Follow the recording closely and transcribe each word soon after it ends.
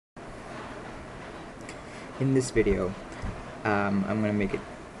in this video, I'm gonna make it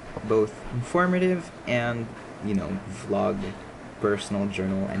both informative and, vlog, personal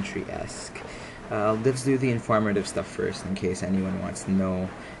journal entry-esque. Let's do the informative stuff first in case anyone wants to know,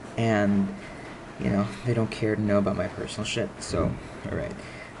 and, they don't care to know about my personal shit, so, alright.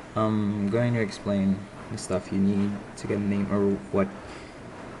 I'm going to explain the stuff you need to get a name, or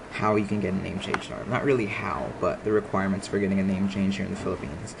how you can get a name change. Not really how, but the requirements for getting a name change here in the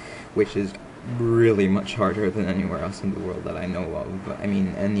Philippines, which is really much harder than anywhere else in the world that I know of. I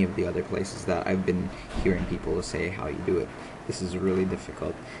mean, any of the other places that I've been hearing people say how you do it. This is really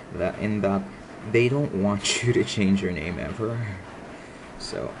difficult. That they don't want you to change your name ever.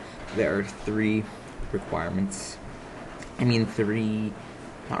 So there are three requirements.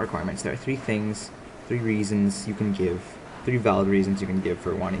 Not requirements. There are three things, three reasons you can give, three valid reasons you can give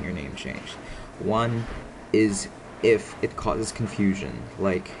for wanting your name changed. One is if it causes confusion,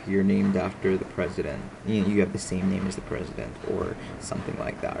 like you're named after the president, you have the same name as the president, or something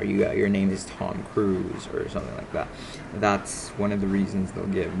like that, or your name is Tom Cruise, or something like that. That's one of the reasons they'll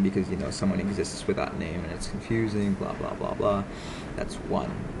give, because someone exists with that name and it's confusing, blah blah blah blah. That's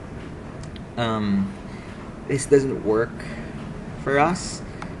one. This doesn't work for us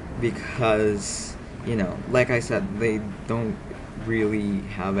because like I said, they don't really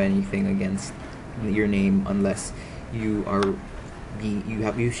have anything against your name unless you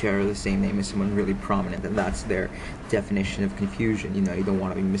share the same name as someone really prominent, and that's their definition of confusion. You don't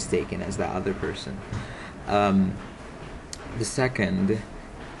want to be mistaken as that other person. The second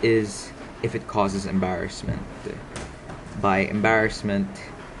is if it causes embarrassment. By embarrassment,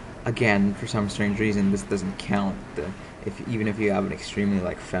 again, for some strange reason, this doesn't count. Even if you have an extremely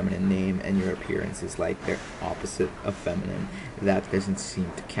feminine name and your appearance is like the opposite of feminine, that doesn't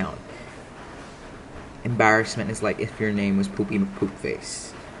seem to count. Embarrassment is like if your name was Poopy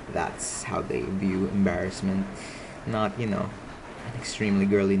McPoopface. That's how they view embarrassment. Not, an extremely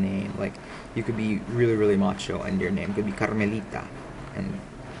girly name. Like, you could be really, really macho and your name could be Carmelita. And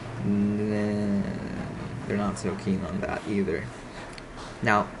they're not so keen on that either.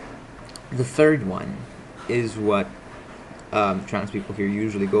 Now, the third one is what trans people here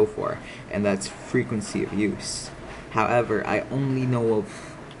usually go for, and that's frequency of use. However, I only know of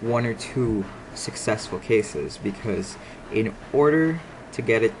one or two successful cases, because in order to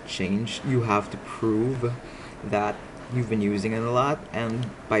get it changed, you have to prove that you've been using it a lot, and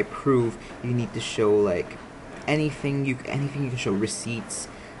by prove, you need to show anything you can show, receipts,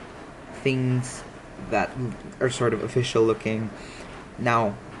 things that are sort of official looking.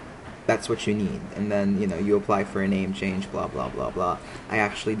 Now, that's what you need, and then you apply for a name change, blah blah blah blah. I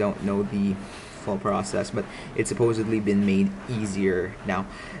actually don't know the full process, but it's supposedly been made easier now.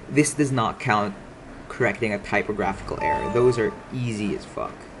 This does not count correcting a typographical error. Those are easy as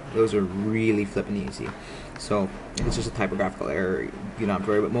fuck. Those are really flippin' easy. So if it's just a typographical error, you don't have to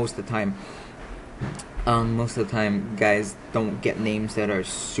worry. But most of the time, guys don't get names that are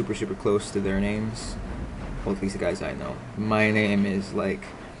super super close to their names. Well, at least the guys I know. My name is like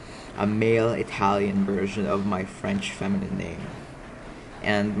a male Italian version of my French feminine name.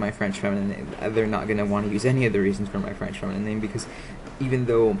 And my French feminine name, they're not going to want to use any of the reasons for my French feminine name, because even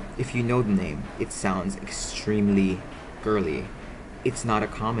though, if you know the name, it sounds extremely girly, it's not a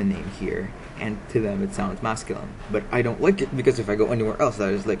common name here, and to them it sounds masculine. But I don't like it, because if I go anywhere else,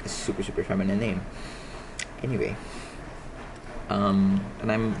 that is like a super super feminine name. Anyway, and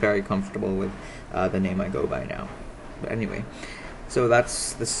I'm very comfortable with the name I go by now. But anyway, so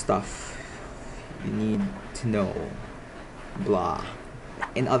that's the stuff you need to know. Blah.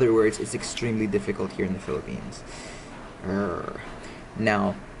 In other words, it's extremely difficult here in the Philippines.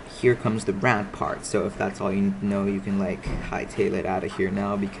 Now, here comes the rant part. So if that's all you need to know, you can hightail it out of here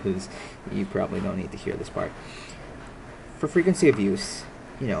now, because you probably don't need to hear this part. For frequency of use,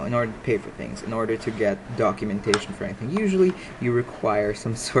 in order to pay for things, in order to get documentation for anything, usually you require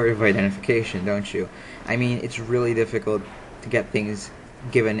some sort of identification, don't you? I mean, it's really difficult to get things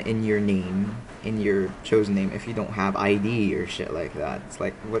given in your name, in your chosen name, if you don't have ID or shit like that. It's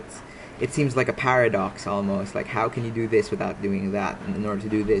it seems like a paradox almost. Like, how can you do this without doing that? And in order to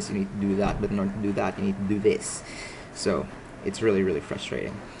do this, you need to do that, but in order to do that, you need to do this. So it's really really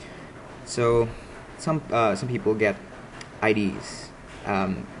frustrating. So some people get IDs.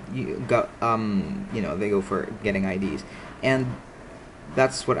 They go for getting IDs, and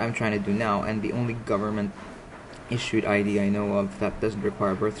that's what I'm trying to do now. And the only government issued ID I know of that doesn't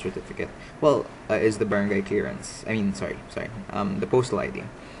require a birth certificate, is the barangay clearance. The postal ID.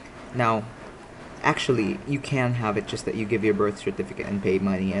 Now, actually, you can have it, just that you give your birth certificate and pay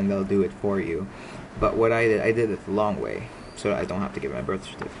money and they'll do it for you. But what I did it the long way. so I don't have to get my birth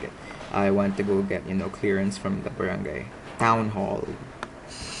certificate. I went to go get, clearance from the barangay town hall.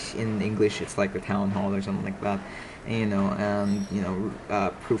 In English, it's like the town hall or something like that. And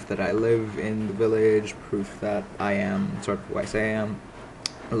proof that I live in the village, proof that I am sort of who I say I am.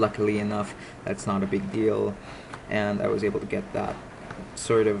 Luckily enough, that's not a big deal, and I was able to get that.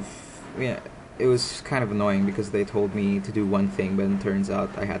 Sort of, it was kind of annoying because they told me to do one thing, but it turns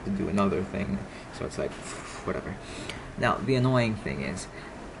out I had to do another thing. So it's like, whatever. Now, the annoying thing is,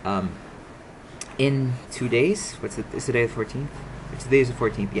 in 2 days, is today the 14th? Today's the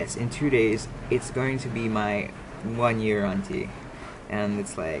 14th, yes. In 2 days, it's going to be my 1 year auntie. And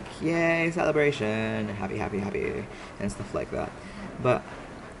it's like, yay, celebration, happy, happy, happy, and stuff like that. But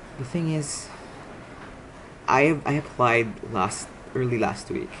the thing is, I applied early last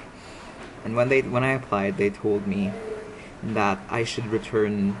week. And when I applied, they told me that I should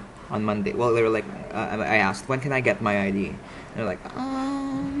return on Monday. Well, they were like, I asked, when can I get my ID? And they're like,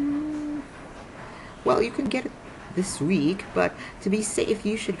 well, you can get it this week, but to be safe,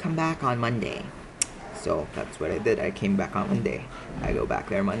 you should come back on Monday. So that's what I did. I came back on Monday. I go back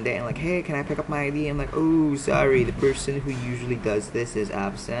there Monday and like, hey, can I pick up my ID? I'm like, oh, sorry, the person who usually does this is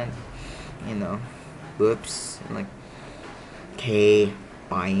absent. Whoops. I'm like, okay,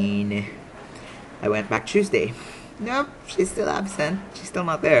 fine. I went back Tuesday. Nope, she's still absent. She's still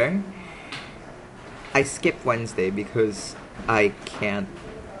not there. I skipped Wednesday because I can't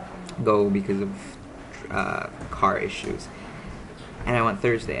go because of car issues. And I went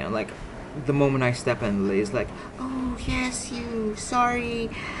Thursday, and I'm like, the moment I step in, the lady's like, oh, yes, sorry,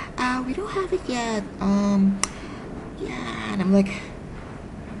 we don't have it yet, yeah, and I'm like,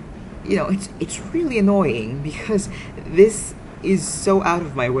 it's really annoying, because this is so out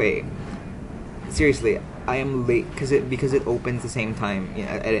of my way. Seriously, I am late, because it opens the same time,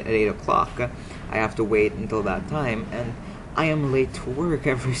 at 8 o'clock, I have to wait until that time, and I am late to work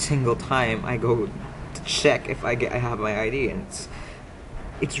every single time I go to check if I have my ID, and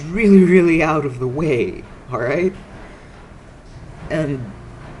it's really, really out of the way, alright? And,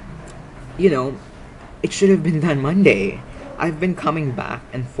 it should have been done Monday. I've been coming back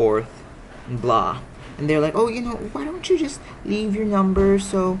and forth, and blah. And they're like, oh, why don't you just leave your number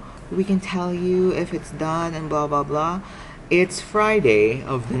so we can tell you if it's done, and blah, blah, blah. It's Friday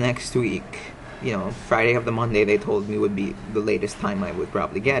of the next week. Friday of the Monday they told me would be the latest time I would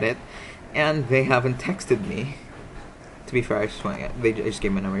probably get it. And they haven't texted me. To be fair, they just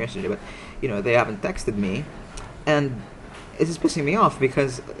gave my number yesterday, but they haven't texted me, and it's just pissing me off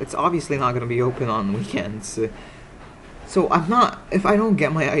because it's obviously not going to be open on weekends. So if I don't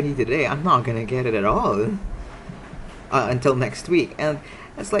get my ID today, I'm not going to get it at all until next week. And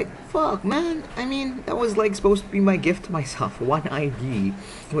it's like, fuck, man. I mean, that was like supposed to be my gift to myself, one ID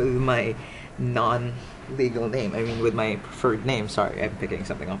with my non-legal name. I mean, with my preferred name. Sorry, I'm picking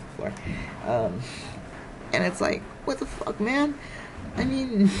something off the floor. And it's like, what the fuck, man? I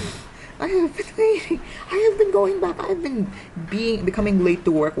mean, I have been waiting. I have been going back. I've been becoming late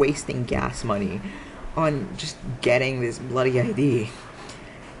to work, wasting gas money on just getting this bloody ID.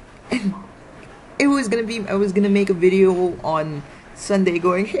 And I was gonna make a video on Sunday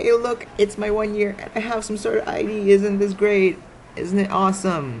going, hey, look, it's my 1 year and I have some sort of ID. Isn't this great? Isn't it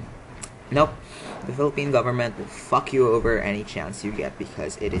awesome? Nope. The Philippine government will fuck you over any chance you get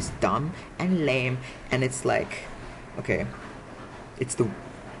because it is dumb and lame, and it's like,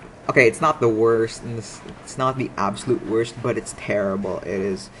 it's not the worst, and it's not the absolute worst, but it's terrible. It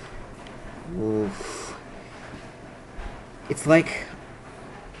is, oof. It's like,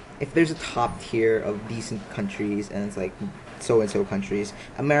 if there's a top tier of decent countries, and it's like so-and-so countries,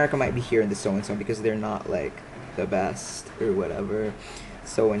 America might be here in the so-and-so because they're not like the best or whatever.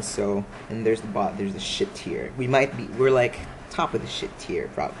 So-and-so, and there's the shit tier. We're like top of the shit tier,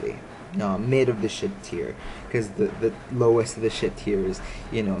 probably. No, mid of the shit tier, because the lowest of the shit tier is,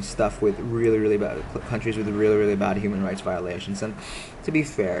 stuff with really, really bad, countries with really, really bad human rights violations. And to be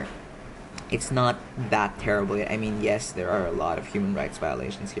fair, it's not that terrible. I mean, yes, there are a lot of human rights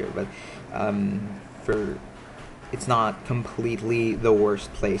violations here, but it's not completely the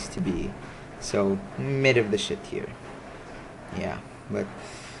worst place to be. So, mid of the shit tier. Yeah. But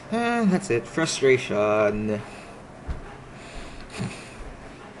that's it. Frustration.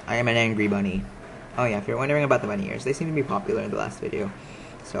 I am an angry bunny. Oh yeah, if you're wondering about the bunny ears, they seem to be popular in the last video.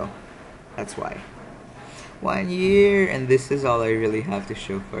 So, that's why. 1 year, and this is all I really have to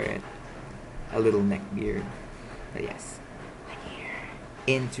show for it. A little neck beard. But yes, 1 year.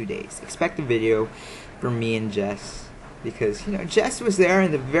 In 2 days. Expect a video from me and Jess. Because, Jess was there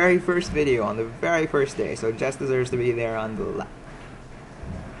in the very first video, on the very first day. So Jess deserves to be there on the